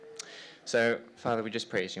So, Father, we just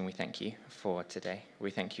praise you and we thank you for today.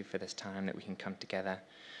 We thank you for this time that we can come together,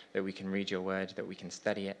 that we can read your word, that we can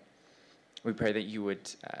study it. We pray that you would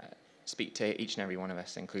speak to each and every one of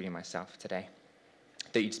us, including myself today,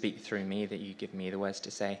 that you'd speak through me, that you give me the words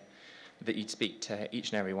to say, that you'd speak to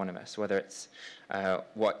each and every one of us, whether it's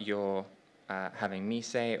what you're having me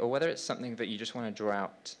say or whether it's something that you just want to draw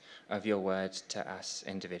out of your words to us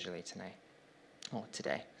individually tonight or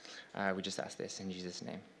today. We just ask this in Jesus'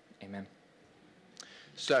 name. Amen.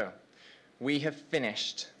 So, we have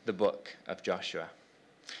finished the book of Joshua.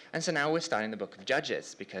 And so now we're starting the book of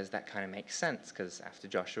Judges, because that kind of makes sense, because after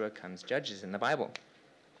Joshua comes Judges in the Bible.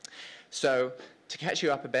 So, to catch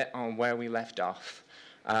you up a bit on where we left off,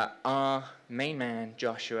 our main man,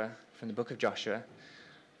 Joshua, from the book of Joshua,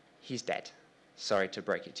 he's dead. Sorry to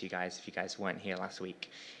break it to you guys if you guys weren't here last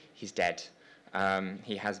week. He's dead.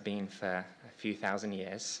 He has been for a few thousand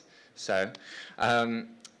years. So,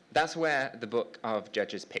 that's where the book of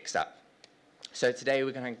Judges picks up. So today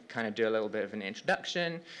we're going to kind of do a little bit of an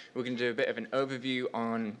introduction. We're going to do a bit of an overview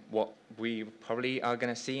on what we probably are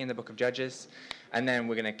going to see in the book of Judges. And then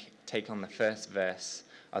we're going to take on the first verse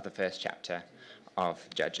of the first chapter of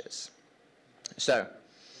Judges. So,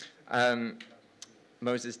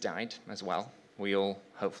 Moses died as well. We all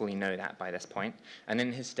hopefully know that by this point. And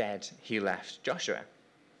in his stead, he left Joshua.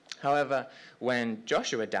 However, when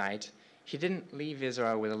Joshua died, he didn't leave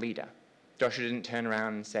Israel with a leader. Joshua didn't turn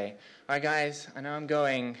around and say, all right, guys, I know I'm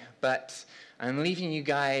going, but I'm leaving you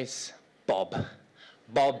guys Bob.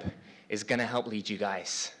 Bob is going to help lead you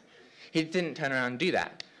guys. He didn't turn around and do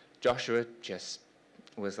that. Joshua just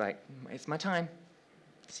was like, it's my time.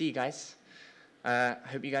 See you guys.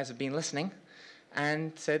 Hope you guys have been listening.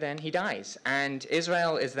 And so then he dies. And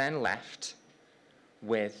Israel is then left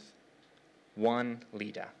with one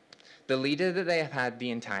leader. The leader that they have had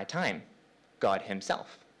the entire time, God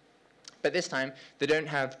himself. But this time, they don't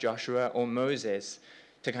have Joshua or Moses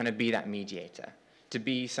to kind of be that mediator, to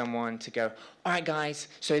be someone to go, all right, guys,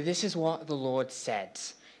 so this is what the Lord said.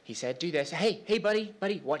 He said, do this. Hey,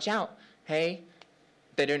 buddy, watch out. Hey,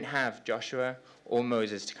 they don't have Joshua or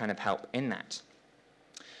Moses to kind of help in that.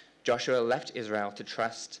 Joshua left Israel to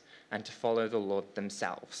trust and to follow the Lord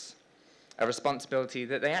themselves, a responsibility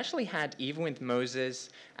that they actually had even with Moses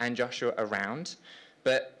and Joshua around,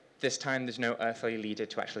 but this time there's no earthly leader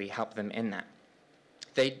to actually help them in that.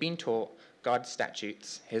 They'd been taught God's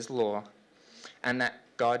statutes, his law, and that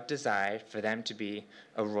God desired for them to be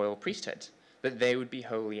a royal priesthood, that they would be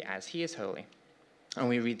holy as he is holy. And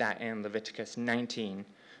we read that in Leviticus 19,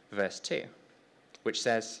 verse 2, which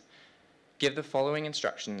says, give the following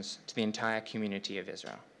instructions to the entire community of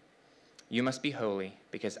Israel. You must be holy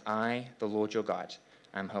because I, the Lord your God,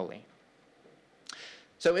 am holy.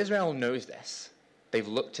 So Israel knows this. They've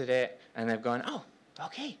looked at it and they've gone, oh,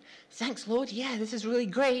 okay, thanks, Lord. Yeah, this is really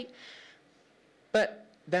great. But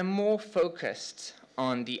they're more focused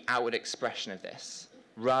on the outward expression of this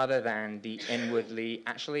rather than the inwardly,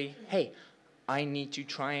 actually, hey, I need to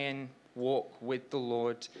try and walk with the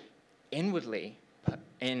Lord inwardly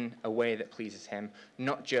in a way that pleases him,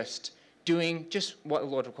 not just doing just what the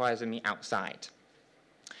Lord requires of me outside.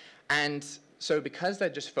 And so because they're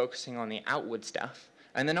just focusing on the outward stuff,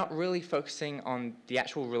 and they're not really focusing on the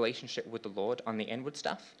actual relationship with the Lord, on the inward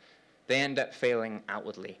stuff, they end up failing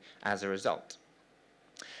outwardly as a result.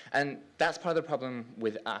 And that's part of the problem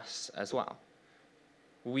with us as well.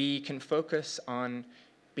 We can focus on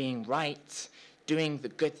being right, doing the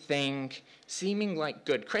good thing, seeming like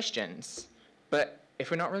good Christians, but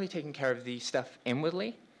if we're not really taking care of the stuff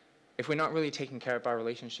inwardly, if we're not really taking care of our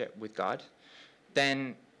relationship with God,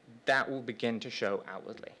 then that will begin to show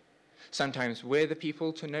outwardly. Sometimes we're the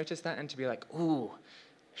people to notice that and to be like, ooh,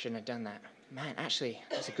 I shouldn't have done that. Man, actually,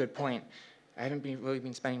 that's a good point. I haven't really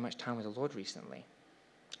been spending much time with the Lord recently.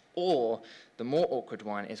 Or the more awkward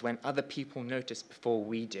one is when other people notice before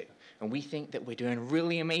we do. And we think that we're doing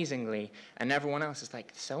really amazingly, and everyone else is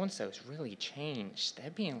like, so-and-so's really changed. They're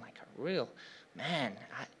being like a real, man,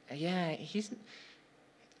 I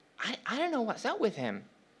don't know what's up with him.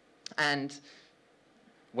 And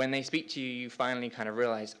when they speak to you, you finally kind of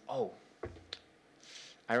realize, oh,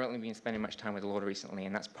 I haven't really been spending much time with the Lord recently,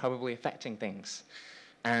 and that's probably affecting things.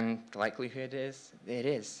 And the likelihood is, it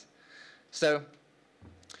is. So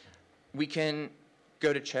we can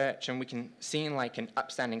go to church and we can seem like an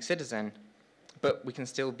upstanding citizen, but we can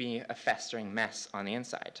still be a festering mess on the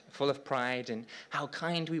inside, full of pride in how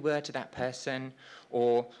kind we were to that person,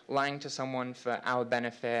 or lying to someone for our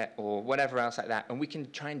benefit, or whatever else like that. And we can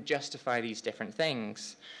try and justify these different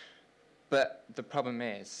things. But the problem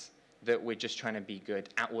is that we're just trying to be good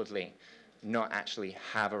outwardly, not actually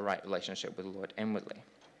have a right relationship with the Lord inwardly.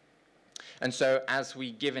 And so as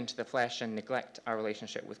we give into the flesh and neglect our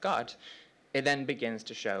relationship with God, it then begins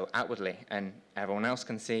to show outwardly, and everyone else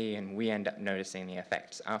can see, and we end up noticing the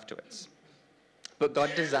effects afterwards. But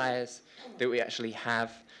God desires that we actually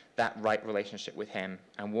have that right relationship with him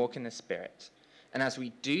and walk in the Spirit. And as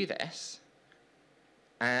we do this,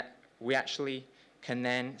 we actually can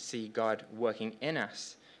then see God working in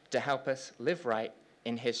us to help us live right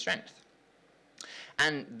in his strength.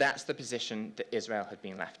 And that's the position that Israel had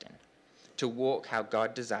been left in, to walk how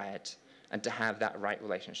God desired and to have that right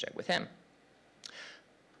relationship with him.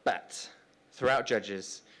 But throughout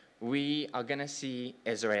Judges, we are going to see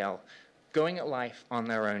Israel going at life on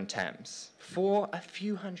their own terms for a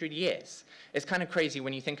few hundred years. It's kind of crazy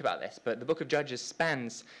when you think about this, but the book of Judges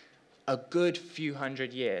spans a good few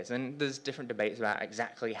hundred years, and there's different debates about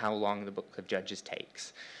exactly how long the book of Judges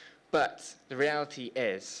takes. But the reality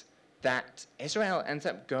is that Israel ends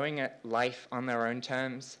up going at life on their own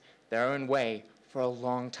terms, their own way, for a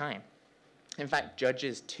long time. In fact,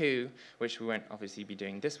 Judges 2, which we won't obviously be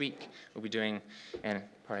doing this week, we'll be doing in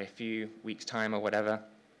probably a few weeks' time or whatever.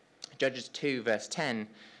 Judges 2, verse 10,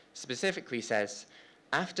 specifically says,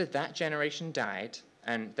 after that generation died,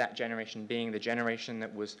 and that generation being the generation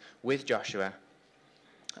that was with Joshua,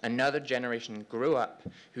 another generation grew up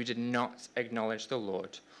who did not acknowledge the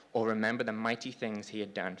Lord or remember the mighty things he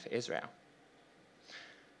had done for Israel.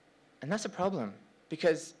 And that's a problem,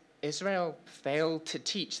 because Israel failed to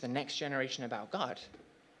teach the next generation about God.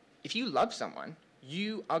 If you love someone,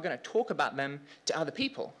 you are going to talk about them to other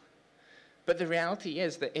people. But the reality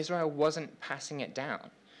is that Israel wasn't passing it down.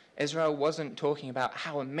 Israel wasn't talking about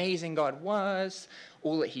how amazing God was,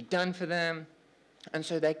 all that he'd done for them. And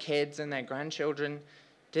so their kids and their grandchildren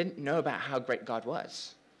didn't know about how great God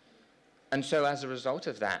was. And so as a result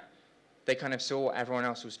of that, they kind of saw what everyone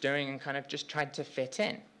else was doing and kind of just tried to fit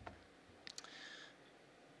in.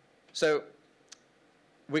 So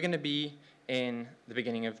we're going to be in the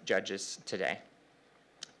beginning of Judges today.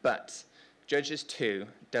 But Judges 2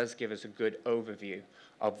 does give us a good overview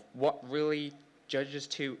of what really Judges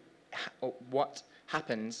 2, what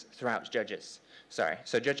happens throughout Judges.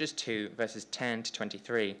 So Judges 2, verses 10 to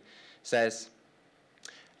 23 says,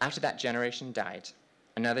 after that generation died,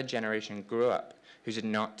 another generation grew up who did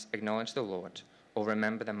not acknowledge the Lord or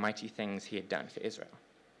remember the mighty things he had done for Israel.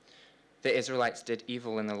 The Israelites did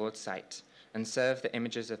evil in the Lord's sight and served the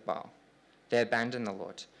images of Baal. They abandoned the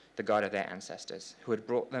Lord, the God of their ancestors, who had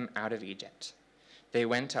brought them out of Egypt. They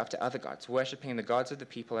went after other gods, worshipping the gods of the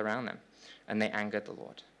people around them, and they angered the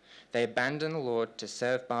Lord. They abandoned the Lord to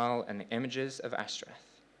serve Baal and the images of Ashtoreth.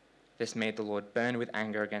 This made the Lord burn with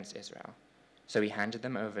anger against Israel. So he handed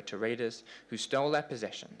them over to raiders who stole their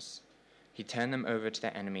possessions. He turned them over to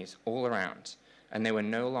their enemies all around, and they were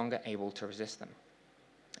no longer able to resist them.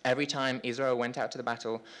 Every time Israel went out to the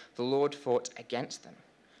battle, the Lord fought against them,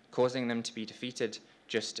 causing them to be defeated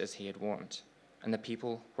just as he had warned, and the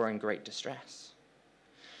people were in great distress.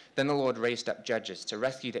 Then the Lord raised up judges to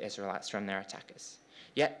rescue the Israelites from their attackers.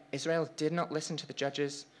 Yet Israel did not listen to the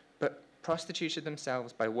judges, but prostituted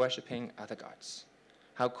themselves by worshipping other gods.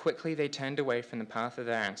 How quickly they turned away from the path of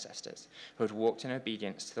their ancestors, who had walked in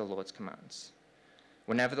obedience to the Lord's commands.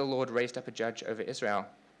 Whenever the Lord raised up a judge over Israel,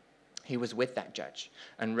 he was with that judge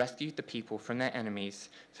and rescued the people from their enemies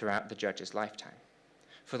throughout the judge's lifetime.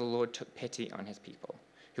 For the Lord took pity on his people,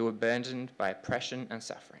 who were burdened by oppression and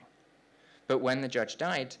suffering. But when the judge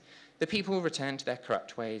died, the people returned to their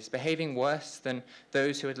corrupt ways, behaving worse than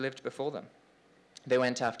those who had lived before them. They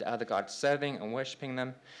went after other gods, serving and worshipping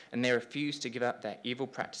them, and they refused to give up their evil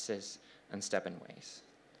practices and stubborn ways.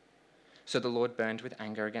 So the Lord burned with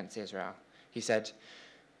anger against Israel. He said,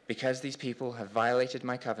 because these people have violated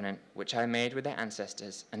my covenant, which I made with their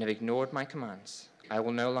ancestors, and have ignored my commands, I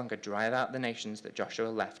will no longer drive out the nations that Joshua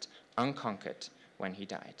left unconquered when he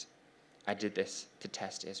died. I did this to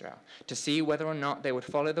test Israel, to see whether or not they would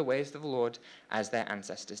follow the ways of the Lord as their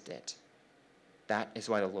ancestors did. That is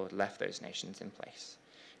why the Lord left those nations in place.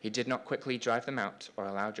 He did not quickly drive them out or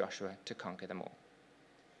allow Joshua to conquer them all.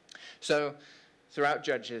 So, throughout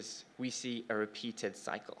Judges, we see a repeated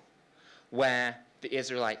cycle where the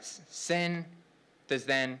Israelites sin. There's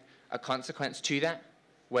then a consequence to that,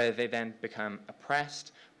 where they then become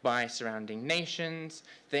oppressed by surrounding nations.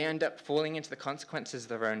 They end up falling into the consequences of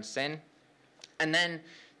their own sin. And then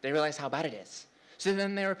they realize how bad it is. So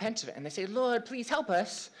then they repent of it and they say, Lord, please help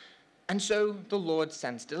us. And so the Lord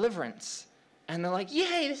sends deliverance. And they're like,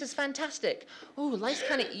 yay, this is fantastic. Oh, life's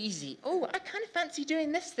kind of easy. Oh, I kind of fancy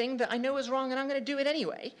doing this thing that I know is wrong and I'm going to do it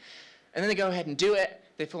anyway. And then they go ahead and do it.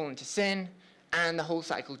 They fall into sin. And the whole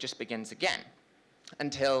cycle just begins again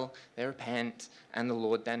until they repent and the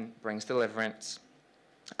Lord then brings deliverance.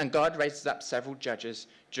 And God raises up several judges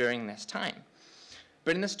during this time.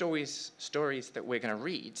 But in the stories that we're going to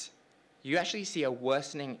read, you actually see a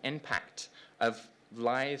worsening impact of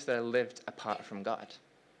lives that are lived apart from God.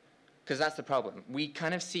 Because that's the problem. We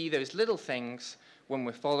kind of see those little things when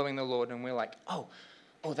we're following the Lord, and we're like, oh,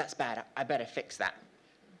 that's bad. I better fix that.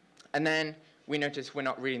 And then we notice we're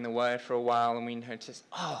not reading the Word for a while, and we notice,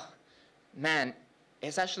 oh, man,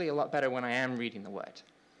 it's actually a lot better when I am reading the Word.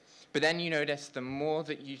 But then you notice the more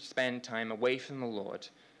that you spend time away from the Lord,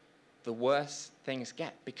 the worse things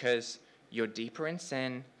get, because you're deeper in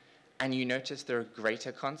sin, and you notice there are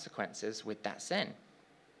greater consequences with that sin.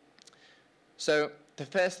 So the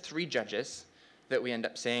first three judges that we end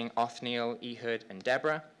up seeing, Othniel, Ehud, and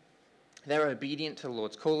Deborah, they're obedient to the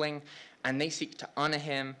Lord's calling, and they seek to honor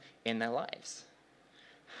him in their lives.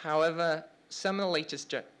 However, some of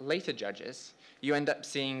the later judges, you end up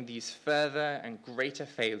seeing these further and greater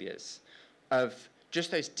failures of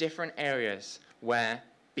just those different areas where,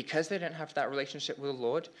 because they don't have that relationship with the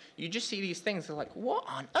Lord, you just see these things. They're like, what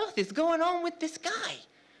on earth is going on with this guy?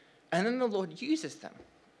 And then the Lord uses them.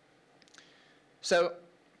 So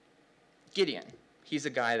Gideon, he's a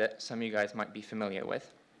guy that some of you guys might be familiar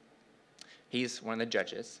with. He's one of the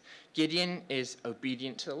judges. Gideon is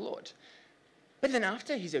obedient to the Lord. But then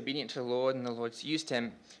after he's obedient to the Lord and the Lord's used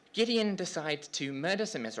him, Gideon decides to murder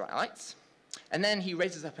some Israelites, and then he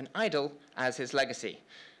raises up an idol as his legacy.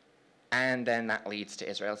 And then that leads to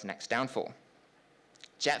Israel's next downfall.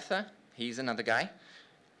 Jephthah, he's another guy,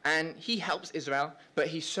 and he helps Israel, but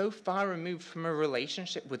he's so far removed from a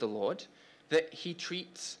relationship with the Lord that he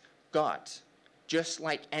treats God just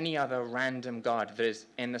like any other random god that is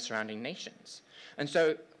in the surrounding nations. And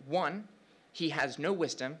so, one, he has no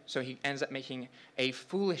wisdom, so he ends up making a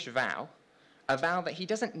foolish vow, a vow that he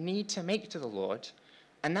doesn't need to make to the Lord,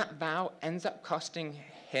 and that vow ends up costing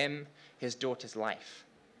him his daughter's life.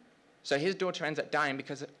 So his daughter ends up dying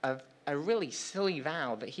because of a really silly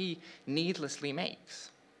vow that he needlessly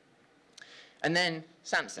makes. And then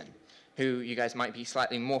Samson, who you guys might be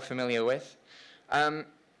slightly more familiar with,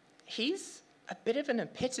 he's a bit of an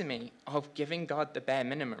epitome of giving God the bare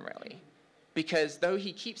minimum, really. Because though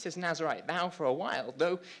he keeps his Nazirite vow for a while,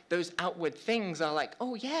 though those outward things are like,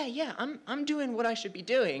 oh yeah, I'm doing what I should be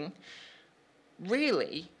doing,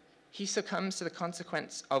 really, he succumbs to the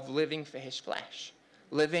consequence of living for his flesh,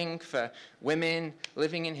 living for women,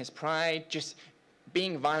 living in his pride, just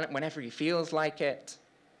being violent whenever he feels like it.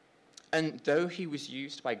 And though he was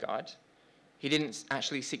used by God, he didn't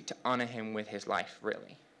actually seek to honor him with his life,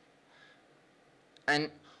 really. And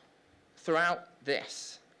throughout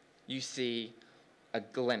this, you see a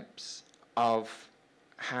glimpse of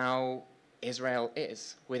how Israel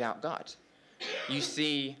is without God. You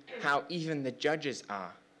see how even the judges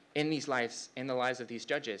are in the lives of these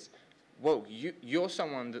judges. Whoa, you're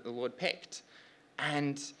someone that the Lord picked,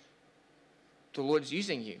 and the Lord's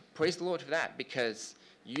using you. Praise the Lord for that, because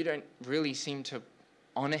you don't really seem to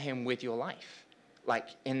honor him with your life, like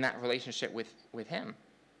in that relationship with him.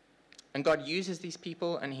 And God uses these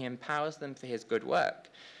people, and he empowers them for his good work.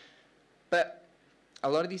 But a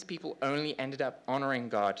lot of these people only ended up honoring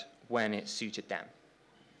God when it suited them.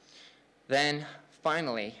 Then,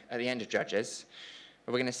 finally, at the end of Judges,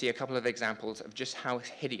 we're going to see a couple of examples of just how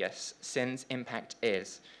hideous sin's impact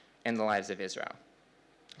is in the lives of Israel.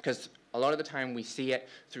 Because a lot of the time we see it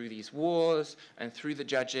through these wars and through the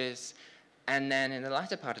judges, and then in the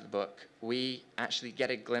latter part of the book, we actually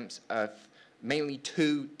get a glimpse of mainly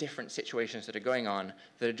two different situations that are going on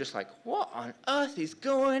that are just like, what on earth is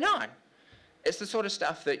going on? It's the sort of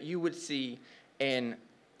stuff that you would see in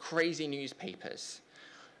crazy newspapers.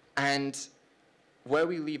 And where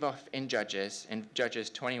we leave off in Judges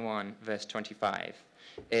 21, verse 25,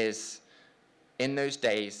 is, in those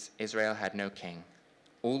days, Israel had no king.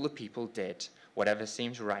 All the people did whatever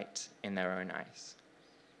seemed right in their own eyes.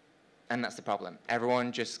 And that's the problem.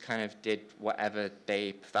 Everyone just kind of did whatever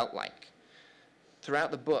they felt like.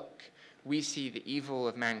 Throughout the book, we see the evil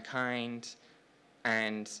of mankind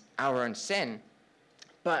and our own sin,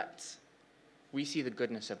 but we see the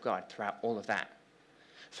goodness of God throughout all of that.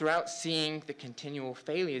 Throughout seeing the continual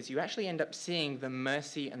failures, you actually end up seeing the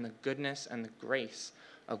mercy and the goodness and the grace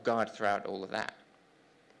of God throughout all of that.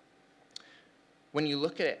 When you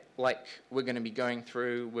look at it like we're going to be going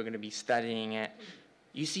through, we're going to be studying it,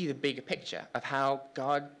 you see the bigger picture of how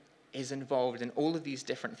God is involved in all of these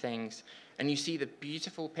different things, and you see the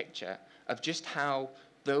beautiful picture of just how,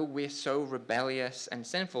 though we're so rebellious and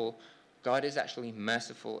sinful, God is actually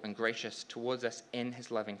merciful and gracious towards us in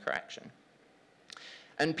his loving correction.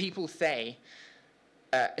 And people say,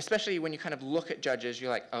 especially when you kind of look at Judges,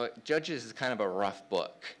 you're like, oh, Judges is kind of a rough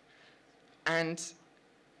book. And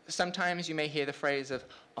sometimes you may hear the phrase of,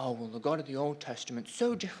 oh, well, the God of the Old Testament's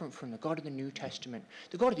so different from the God of the New Testament.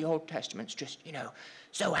 The God of the Old Testament's just,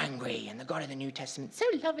 so angry, and the God of the New Testament's so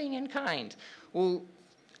loving and kind. Well,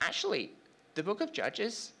 actually, the book of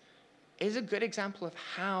Judges is a good example of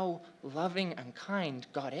how loving and kind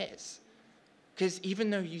God is. Because even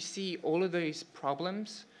though you see all of those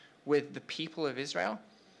problems with the people of Israel,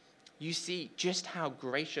 you see just how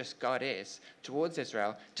gracious God is towards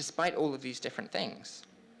Israel, despite all of these different things.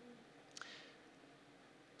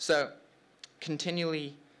 So,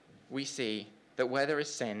 continually we see that where there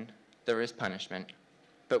is sin, there is punishment,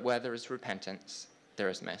 but where there is repentance, there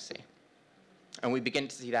is mercy. And we begin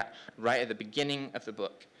to see that right at the beginning of the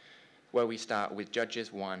book, where we start with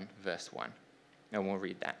Judges 1, verse 1. And we'll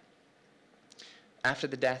read that. After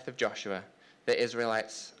the death of Joshua, the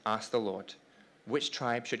Israelites asked the Lord, which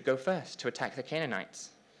tribe should go first to attack the Canaanites?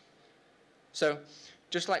 So,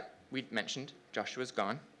 just like we mentioned, Joshua's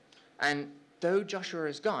gone. And though Joshua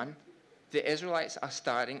is gone, the Israelites are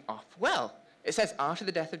starting off well. It says, after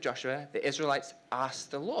the death of Joshua, the Israelites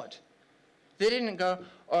asked the Lord. They didn't go,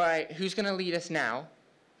 all right, who's going to lead us now?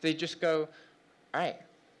 They just go, all right,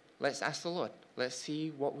 let's ask the Lord. Let's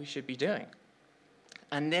see what we should be doing.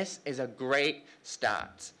 And this is a great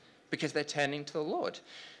start because they're turning to the Lord.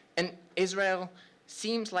 And Israel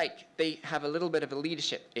seems like they have a little bit of a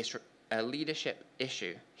leadership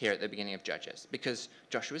issue here at the beginning of Judges, because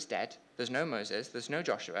Joshua's dead, there's no Moses, there's no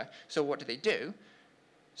Joshua, so what do?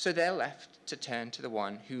 So they're left to turn to the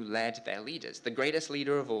one who led their leaders, the greatest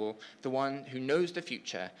leader of all, the one who knows the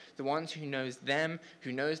future, the one who knows them,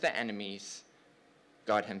 who knows their enemies,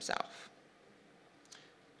 God himself.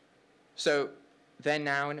 So they're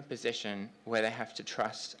now in a position where they have to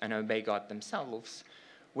trust and obey God themselves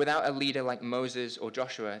without a leader like Moses or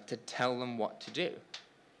Joshua to tell them what to do.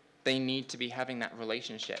 They need to be having that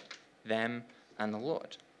relationship, them and the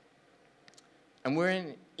Lord. And we're in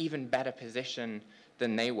an even better position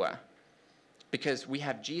than they were, because we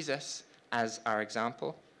have Jesus as our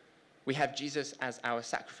example. We have Jesus as our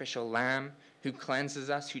sacrificial lamb who cleanses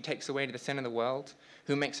us, who takes away the sin of the world,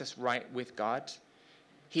 who makes us right with God.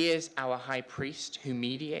 He is our high priest who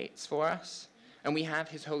mediates for us, and we have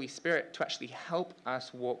his Holy Spirit to actually help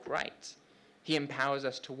us walk right. He empowers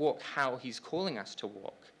us to walk how he's calling us to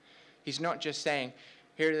walk. He's not just saying,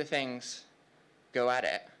 here are the things, go at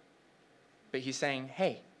it. But he's saying,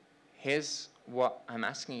 hey, here's what I'm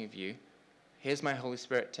asking of you. Here's my Holy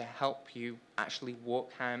Spirit to help you actually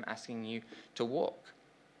walk how I'm asking you to walk.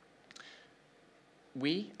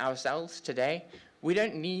 We, ourselves, today, we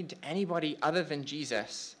don't need anybody other than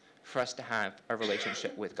Jesus for us to have a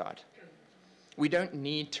relationship with God. We don't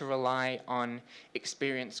need to rely on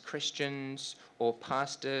experienced Christians or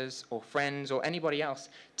pastors or friends or anybody else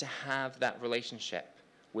to have that relationship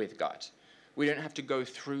with God. We don't have to go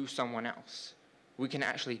through someone else. We can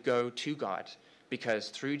actually go to God because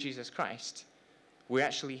through Jesus Christ, we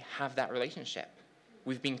actually have that relationship.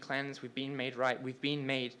 We've been cleansed, we've been made right, we've been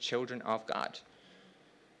made children of God.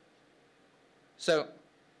 So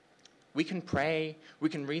we can pray, we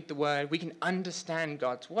can read the word, we can understand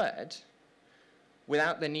God's word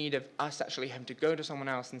without the need of us actually having to go to someone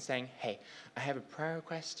else and saying, hey, I have a prayer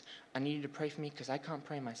request, I need you to pray for me because I can't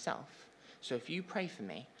pray myself. So if you pray for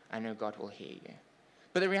me, I know God will hear you.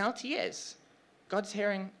 But the reality is, God's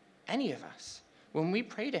hearing any of us. When we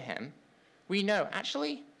pray to him, we know,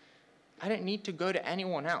 actually, I don't need to go to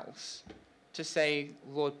anyone else to say,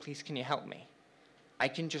 Lord, please can you help me? I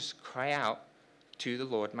can just cry out to the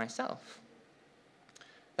Lord myself.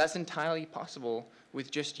 That's entirely possible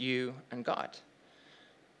with just you and God.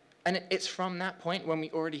 And it's from that point, when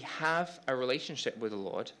we already have a relationship with the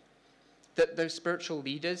Lord, that those spiritual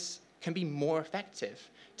leaders can be more effective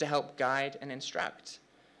to help guide and instruct.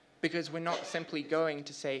 Because we're not simply going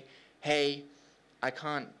to say, hey, I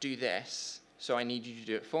can't do this, so I need you to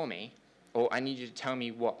do it for me, or I need you to tell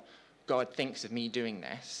me what God thinks of me doing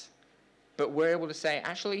this. But we're able to say,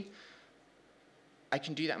 actually, I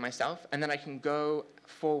can do that myself, and then I can go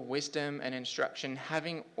for wisdom and instruction,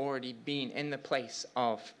 having already been in the place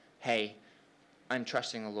of, hey, I'm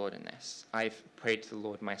trusting the Lord in this. I've prayed to the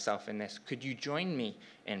Lord myself in this. Could you join me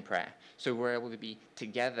in prayer? So we're able to be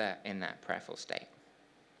together in that prayerful state.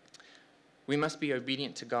 We must be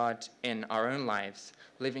obedient to God in our own lives,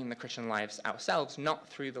 living the Christian lives ourselves, not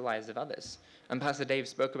through the lives of others. And Pastor Dave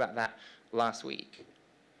spoke about that last week.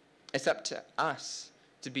 It's up to us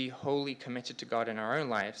to be wholly committed to God in our own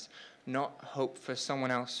lives, not hope for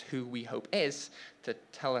someone else who we hope is to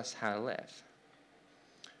tell us how to live.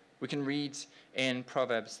 We can read in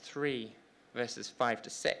Proverbs 3, verses 5 to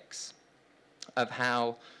 6, of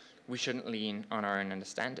how we shouldn't lean on our own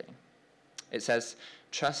understanding. It says,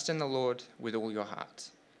 Trust in the Lord with all your heart,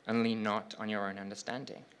 and lean not on your own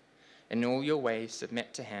understanding. In all your ways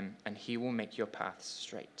submit to him, and he will make your paths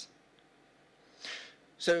straight.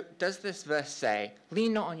 So does this verse say,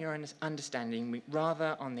 lean not on your own understanding,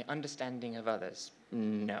 rather on the understanding of others?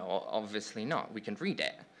 No, obviously not. We can read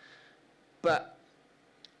it. But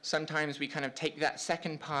sometimes we kind of take that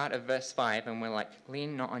second part of verse 5 and we're like,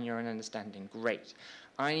 lean not on your own understanding. Great.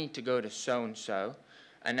 I need to go to so-and-so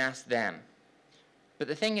and ask them. But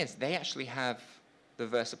the thing is, they actually have the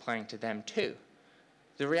verse applying to them too.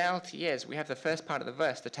 The reality is, we have the first part of the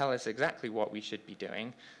verse to tell us exactly what we should be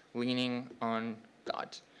doing, leaning on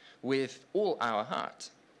God with all our heart.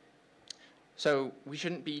 So we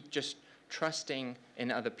shouldn't be just trusting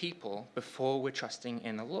in other people before we're trusting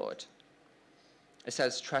in the Lord. It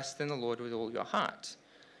says, trust in the Lord with all your heart.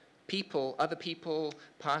 Other people,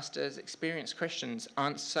 pastors, experienced Christians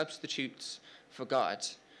aren't substitutes for God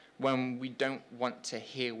when we don't want to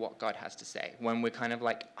hear what God has to say. When we're kind of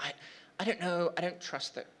like, I don't know, I don't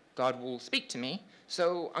trust that God will speak to me,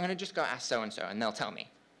 so I'm going to just go ask so-and-so and they'll tell me.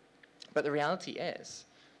 But the reality is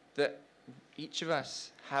that each of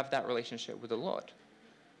us have that relationship with the Lord.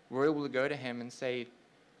 We're able to go to him and say,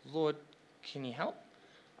 Lord, can you help?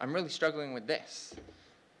 I'm really struggling with this.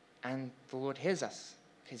 And the Lord hears us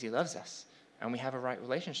because he loves us, and we have a right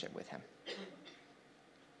relationship with him.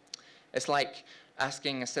 It's like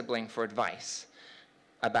asking a sibling for advice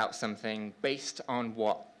about something based on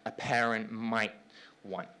what a parent might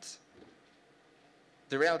want.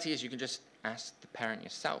 The reality is you can just ask the parent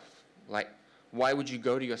yourself. Like, why would you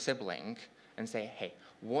go to your sibling and say, hey,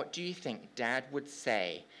 what do you think Dad would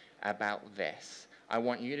say about this? I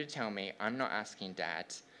want you to tell me. I'm not asking Dad.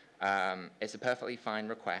 It's a perfectly fine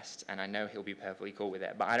request, and I know he'll be perfectly cool with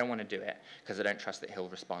it, but I don't want to do it because I don't trust that he'll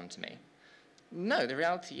respond to me. No, the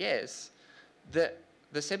reality is that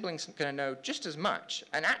the sibling's going to know just as much,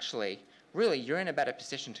 and actually, really, you're in a better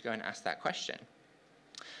position to go and ask that question.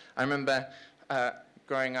 I remember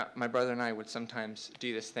growing up, my brother and I would sometimes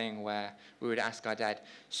do this thing where we would ask our dad,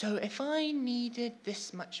 so if I needed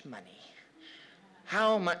this much money,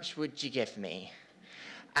 how much would you give me?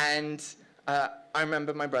 And I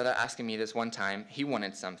remember my brother asking me this one time. He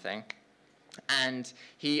wanted something, and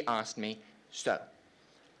he asked me, so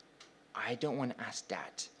I don't want to ask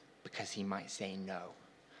Dad because he might say no,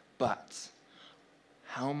 but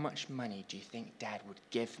how much money do you think Dad would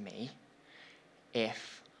give me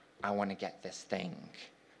if I want to get this thing?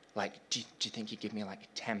 Like, do you think he'd give me like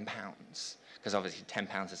 10 pounds? Because obviously 10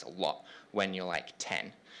 pounds is a lot when you're like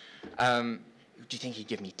 10. Do you think he'd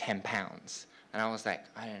give me 10 pounds? And I was like,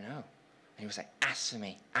 I don't know. And he was like, ask for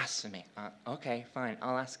me. Okay, fine,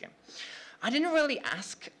 I'll ask him. I didn't really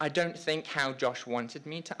ask, I don't think, how Josh wanted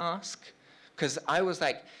me to ask. Because I was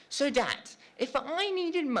like, so Dad, if I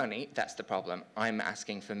needed money, that's the problem, I'm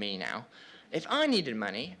asking for me now. If I needed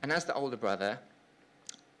money, and as the older brother,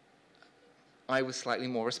 I was slightly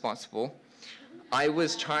more responsible. I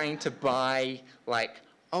was trying to buy, like,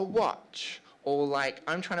 a watch, or like,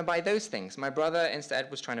 I'm trying to buy those things. My brother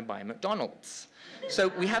instead was trying to buy McDonald's. So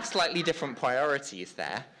we have slightly different priorities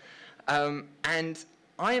there. And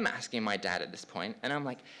I am asking my dad at this point, and I'm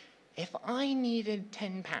like, if I needed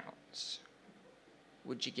 10 pounds,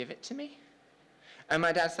 would you give it to me? And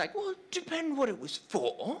my dad's like, well, it depends what it was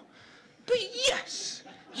for, but yes,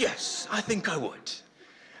 I think I would.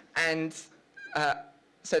 And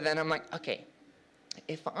so then I'm like, okay,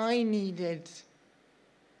 if I needed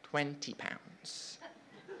 20 pounds,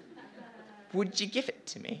 would you give it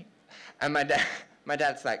to me? And my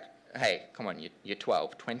dad's like, hey, come on, you're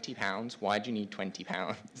 12, 20 pounds, why do you need 20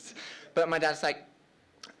 pounds? But my dad's like,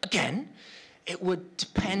 again, it would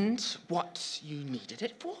depend what you needed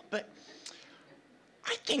it for, but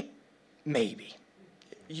I think maybe.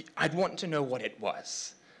 I'd want to know what it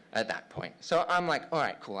was at that point. So I'm like, all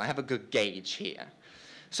right, cool, I have a good gauge here.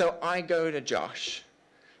 So I go to Josh,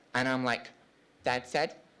 and I'm like, Dad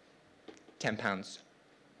said, 10 pounds,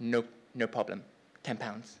 no problem. 10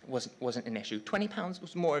 pounds wasn't an issue. 20 pounds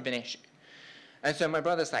was more of an issue. And so my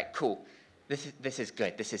brother's like, cool, this is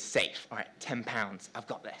good, this is safe. All right, 10 pounds, I've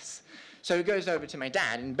got this. So he goes over to my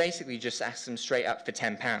dad and basically just asks him straight up for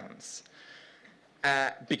 10 pounds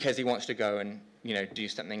because he wants to go and, do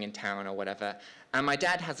something in town or whatever. And my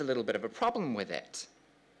dad has a little bit of a problem with it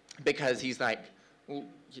because he's like, well,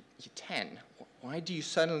 you're 10. Why do you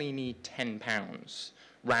suddenly need 10 pounds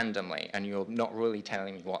randomly and you're not really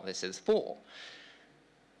telling me what this is for?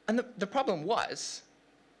 And the problem was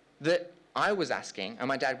that I was asking and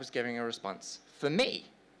my dad was giving a response for me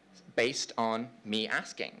based on me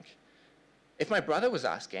asking. If my brother was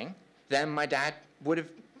asking, then my dad would have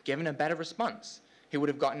given a better response. He would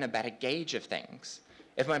have gotten a better gauge of things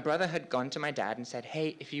If my brother had gone to my dad and said,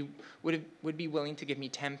 hey, if you would be willing to give me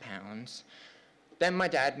 £10, then my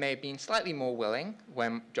dad may have been slightly more willing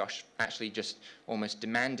when Josh actually just almost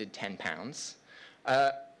demanded £10.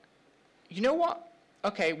 You know what?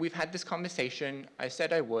 Okay, we've had this conversation. I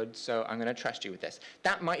said I would, so I'm going to trust you with this.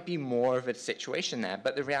 That might be more of a situation there,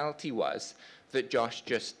 but the reality was that Josh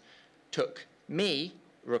just took me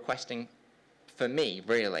requesting for me,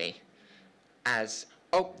 really, as,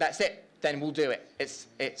 oh, that's it, then we'll do it. It's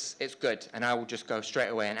good, and I will just go straight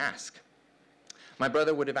away and ask. My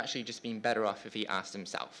brother would have actually just been better off if he asked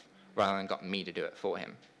himself, rather than got me to do it for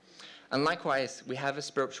him. And likewise, we have a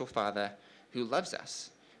spiritual father who loves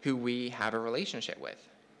us, who we have a relationship with.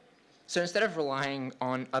 So instead of relying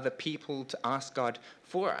on other people to ask God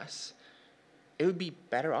for us, it would be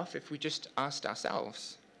better off if we just asked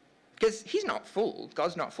ourselves. Because he's not fooled.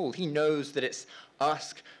 God's not fooled. He knows that it's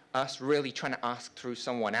us really trying to ask through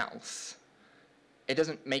someone else. It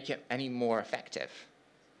doesn't make it any more effective.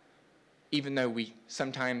 Even though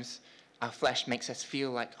sometimes our flesh makes us feel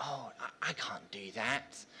like, oh, I can't do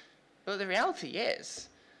that. But the reality is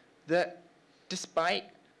that despite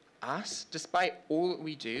all that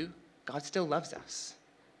we do, God still loves us.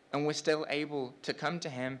 And we're still able to come to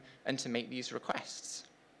him and to make these requests.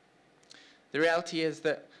 The reality is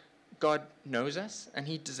that God knows us, and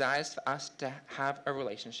he desires for us to have a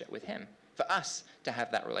relationship with him, for us to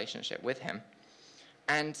have that relationship with him,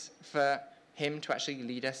 and for him to actually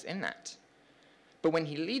lead us in that. But when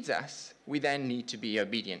he leads us, we then need to be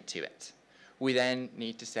obedient to it. We then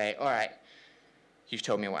need to say, all right, you've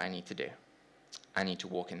told me what I need to do. I need to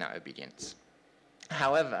walk in that obedience.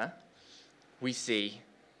 However, we see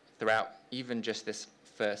throughout even just this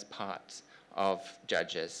first part of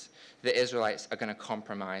Judges, the Israelites are going to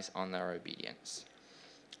compromise on their obedience.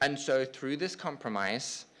 And so through this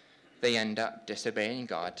compromise, they end up disobeying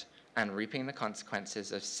God and reaping the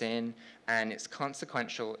consequences of sin and its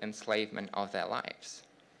consequential enslavement of their lives.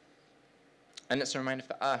 And it's a reminder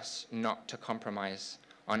for us not to compromise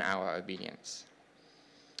on our obedience.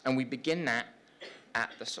 And we begin that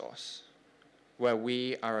at the source, where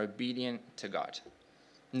we are obedient to God.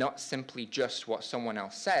 Not simply just what someone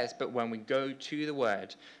else says, but when we go to the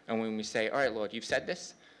word and when we say, all right, Lord, you've said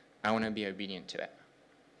this, I want to be obedient to it.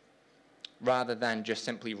 Rather than just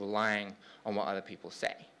simply relying on what other people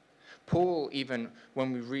say. Paul, even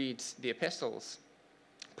when we read the epistles,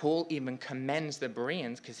 Paul even commends the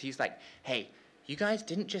Bereans because he's like, hey, you guys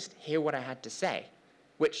didn't just hear what I had to say,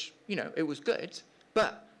 which, it was good,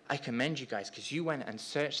 but I commend you guys because you went and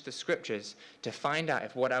searched the scriptures to find out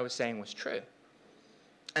if what I was saying was true.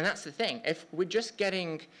 And that's the thing. If we're just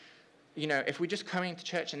if we're just coming to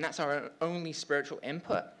church and that's our only spiritual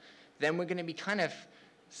input, then we're going to be kind of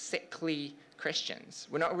sickly Christians.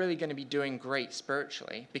 We're not really going to be doing great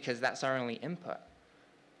spiritually because that's our only input.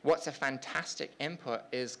 What's a fantastic input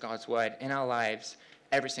is God's word in our lives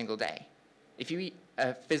every single day. If you eat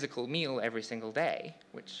a physical meal every single day,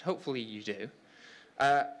 which hopefully you do,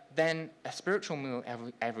 then a spiritual meal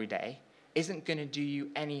every day isn't going to do you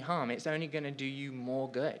any harm. It's only going to do you more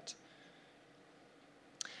good.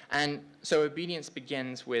 And so obedience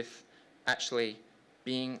begins with actually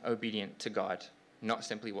being obedient to God, not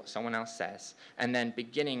simply what someone else says, and then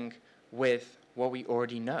beginning with what we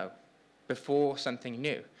already know before something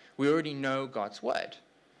new. We already know God's word.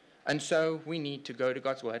 And so we need to go to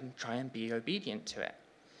God's word and try and be obedient to it.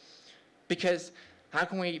 Because how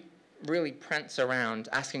can we really prance around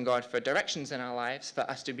asking God for directions in our lives for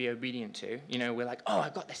us to be obedient to? We're like, oh,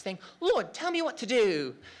 I've got this thing. Lord, tell me what to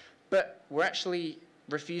do. But we're actually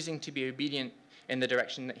refusing to be obedient in the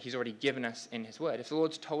direction that he's already given us in his word. If the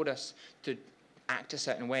Lord's told us to act a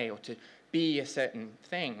certain way or to be a certain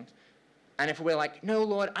thing, and if we're like, no,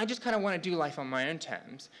 Lord, I just kind of want to do life on my own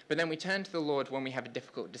terms, but then we turn to the Lord when we have a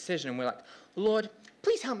difficult decision and we're like, Lord,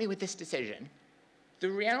 please help me with this decision. The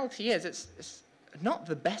reality is it's not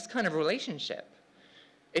the best kind of relationship.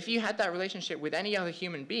 If you had that relationship with any other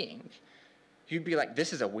human being, you'd be like,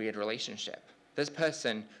 this is a weird relationship. This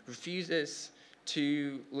person refuses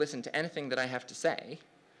to listen to anything that I have to say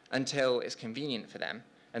until it's convenient for them,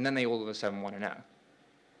 and then they all of a sudden want to know.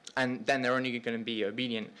 And then they're only going to be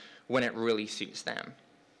obedient when it really suits them.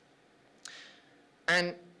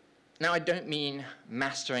 And now I don't mean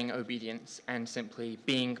mastering obedience and simply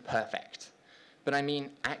being perfect, but I mean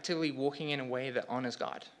actively walking in a way that honors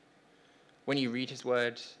God. When you read his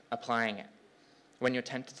word, applying it. When you're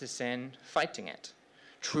tempted to sin, fighting it.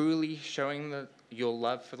 Truly showing your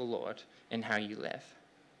love for the Lord in how you live.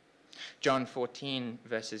 John 14,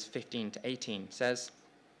 verses 15 to 18 says,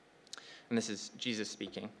 and this is Jesus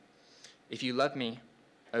speaking, if you love me,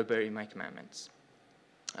 obey my commandments.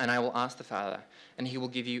 And I will ask the Father, and he will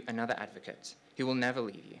give you another advocate. He will never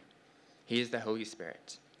leave you. He is the Holy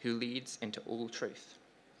Spirit, who leads into all truth.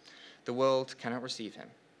 The world cannot receive him,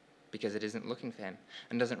 because it isn't looking for him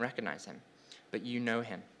and doesn't recognize him. But you know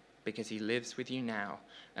him, because he lives with you now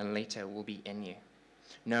and later will be in you.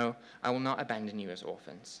 No, I will not abandon you as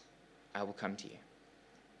orphans. I will come to you.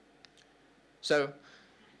 So,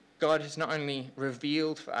 God has not only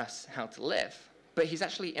revealed for us how to live, but he's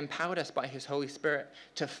actually empowered us by his Holy Spirit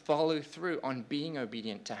to follow through on being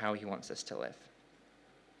obedient to how he wants us to live.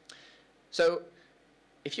 So,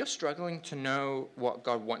 if you're struggling to know what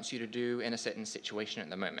God wants you to do in a certain situation at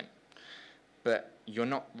the moment, but you're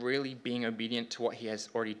not really being obedient to what he has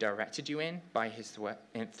already directed you in by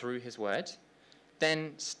through his word,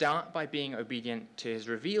 then start by being obedient to his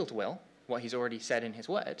revealed will, what he's already said in his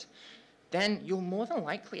word. Then you'll more than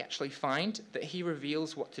likely actually find that he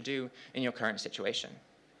reveals what to do in your current situation.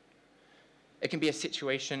 It can be a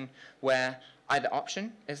situation where either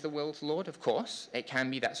option is the will of the Lord, of course. It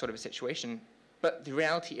can be that sort of a situation. But the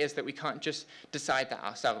reality is that we can't just decide that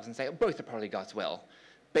ourselves and say, oh, both are probably God's will,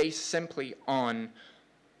 based simply on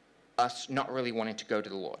us not really wanting to go to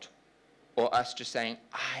the Lord. Or us just saying,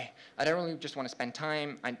 I don't really just want to spend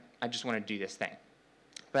time, I just want to do this thing.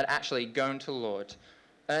 But actually going to the Lord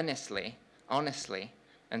earnestly, honestly,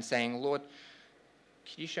 and saying, Lord,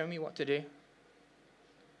 can you show me what to do?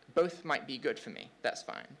 Both might be good for me, that's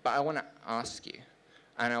fine. But I want to ask you,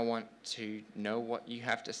 and I want to know what you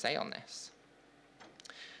have to say on this.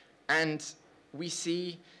 And we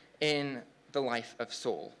see in the life of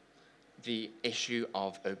Saul the issue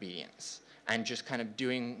of obedience and just kind of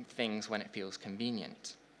doing things when it feels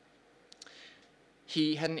convenient.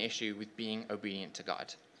 He had an issue with being obedient to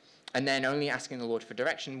God and then only asking the Lord for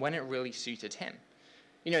direction when it really suited him.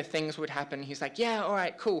 You know, things would happen. He's like, yeah, all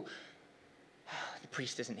right, cool. The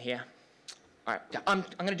priest isn't here. All right, I'm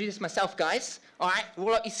going to do this myself, guys. All right,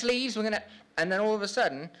 roll up your sleeves. And then all of a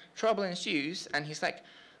sudden, trouble ensues, and he's like,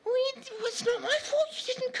 it's not my fault.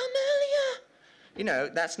 You didn't come earlier. You know,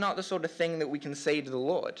 that's not the sort of thing that we can say to the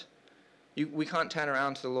Lord. We can't turn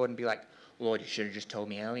around to the Lord and be like, Lord, you should have just told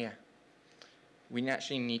me earlier. We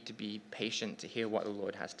actually need to be patient to hear what the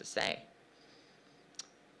Lord has to say.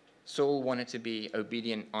 Saul wanted to be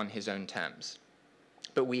obedient on his own terms,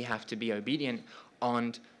 but we have to be obedient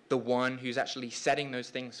on the one who's actually setting those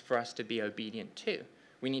things for us to be obedient to.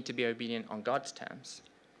 We need to be obedient on God's terms.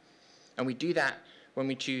 And we do that when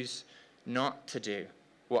we choose not to do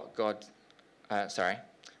what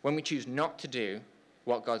when we choose not to do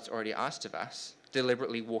what God's already asked of us,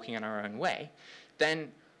 deliberately walking in our own way,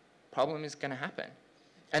 then problem is going to happen.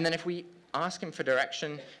 And then if we ask him for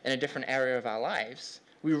direction in a different area of our lives,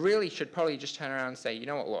 we really should probably just turn around and say, you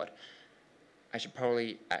know what, Lord, I should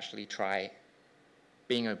probably actually try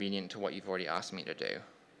being obedient to what you've already asked me to do.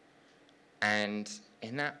 And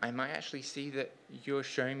in that, I might actually see that you're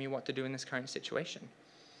showing me what to do in this current situation.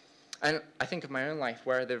 And I think of my own life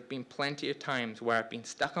where there have been plenty of times where I've been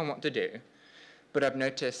stuck on what to do, but I've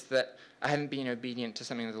noticed that I haven't been obedient to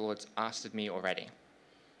something that the Lord's asked of me already.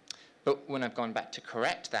 But when I've gone back to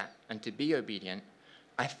correct that and to be obedient,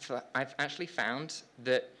 I've actually found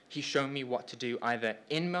that he's shown me what to do either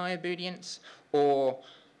in my obedience or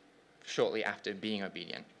shortly after being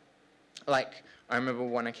obedient. Like, I remember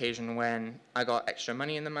one occasion when I got extra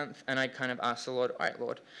money in the month and I kind of asked the Lord, all right,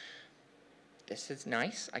 Lord, this is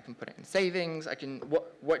nice. I can put it in savings.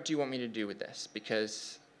 What do you want me to do with this?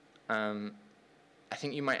 Because I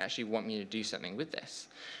think you might actually want me to do something with this.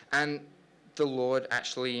 And the Lord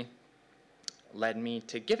actually led me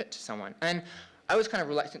to give it to someone. And I was kind of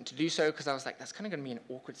reluctant to do so because I was like, that's kind of going to be an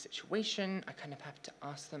awkward situation. I kind of have to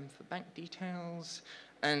ask them for bank details.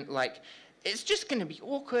 And like, it's just going to be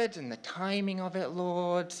awkward and the timing of it,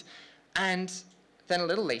 Lord. And then a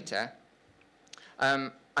little later,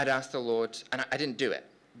 I'd asked the Lord, and I didn't do it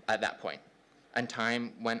at that point. And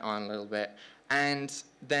time went on a little bit. And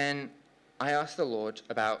then I asked the Lord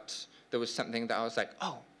about, there was something that I was like,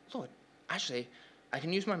 oh, Lord, actually, I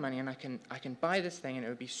can use my money and I can buy this thing and it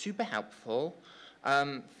would be super helpful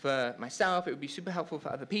for myself. It would be super helpful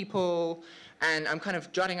for other people. And I'm kind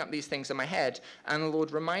of jotting up these things in my head. And the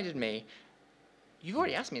Lord reminded me, you've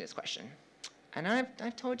already asked me this question. And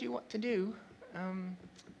I've told you what to do.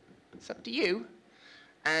 It's up to you.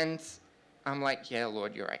 And I'm like, yeah,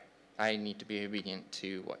 Lord, you're right. I need to be obedient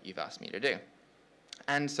to what you've asked me to do.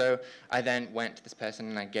 And so I then went to this person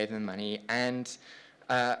and I gave them money. And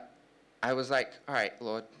I was like, all right,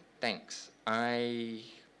 Lord, thanks. I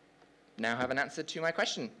now have an answer to my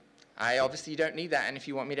question. I obviously don't need that. And if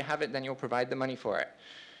you want me to have it, then you'll provide the money for it.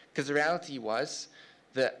 Because the reality was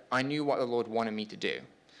that I knew what the Lord wanted me to do,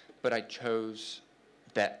 but I chose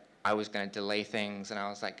that I was going to delay things, and I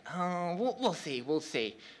was like, oh, we'll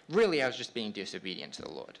see. Really, I was just being disobedient to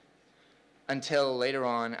the Lord. Until later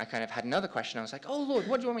on, I kind of had another question. I was like, oh, Lord,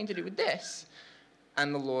 what do you want me to do with this?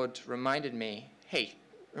 And the Lord reminded me, hey,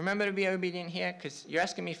 remember to be obedient here? Because you're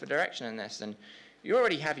asking me for direction in this, and you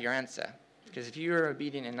already have your answer. Because if you were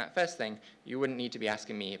obedient in that first thing, you wouldn't need to be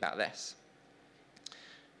asking me about this.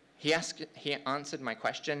 He answered my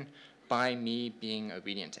question by me being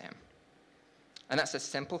obedient to him. And that's a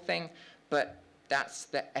simple thing, but that's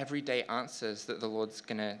the everyday answers that the Lord's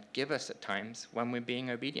going to give us at times when we're being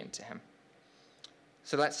obedient to him.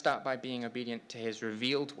 So let's start by being obedient to his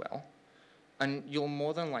revealed will, and you'll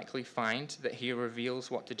more than likely find that he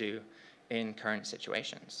reveals what to do in current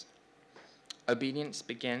situations. Obedience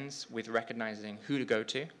begins with recognizing who to go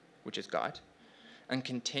to, which is God, and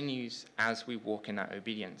continues as we walk in that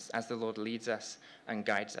obedience, as the Lord leads us and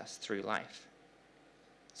guides us through life.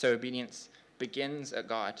 So obedience begins at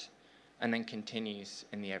God and then continues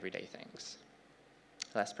in the everyday things.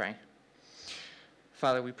 Let's pray.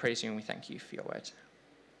 Father, we praise you and we thank you for your word.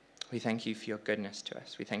 We thank you for your goodness to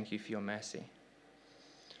us. We thank you for your mercy.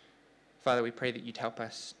 Father, we pray that you'd help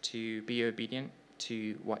us to be obedient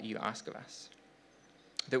to what you ask of us,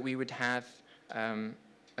 that we would have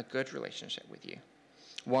a good relationship with you,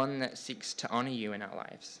 one that seeks to honor you in our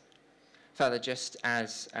lives. Father, just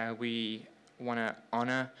as we want to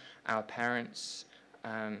honor our parents,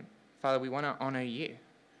 Father, we want to honor you.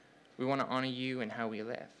 We want to honor you in how we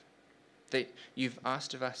live, that you've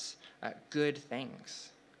asked of us good things.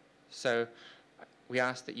 So we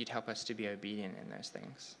ask that you'd help us to be obedient in those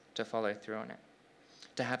things, to follow through on it,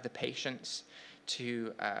 to have the patience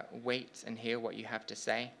to wait and hear what you have to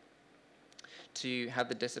say, to have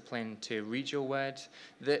the discipline to read your word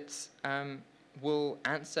that will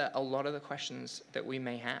answer a lot of the questions that we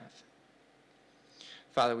may have.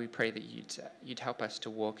 Father, we pray that you'd help us to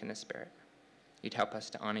walk in the Spirit. You'd help us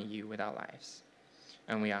to honor you with our lives.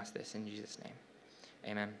 And we ask this in Jesus' name.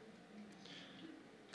 Amen.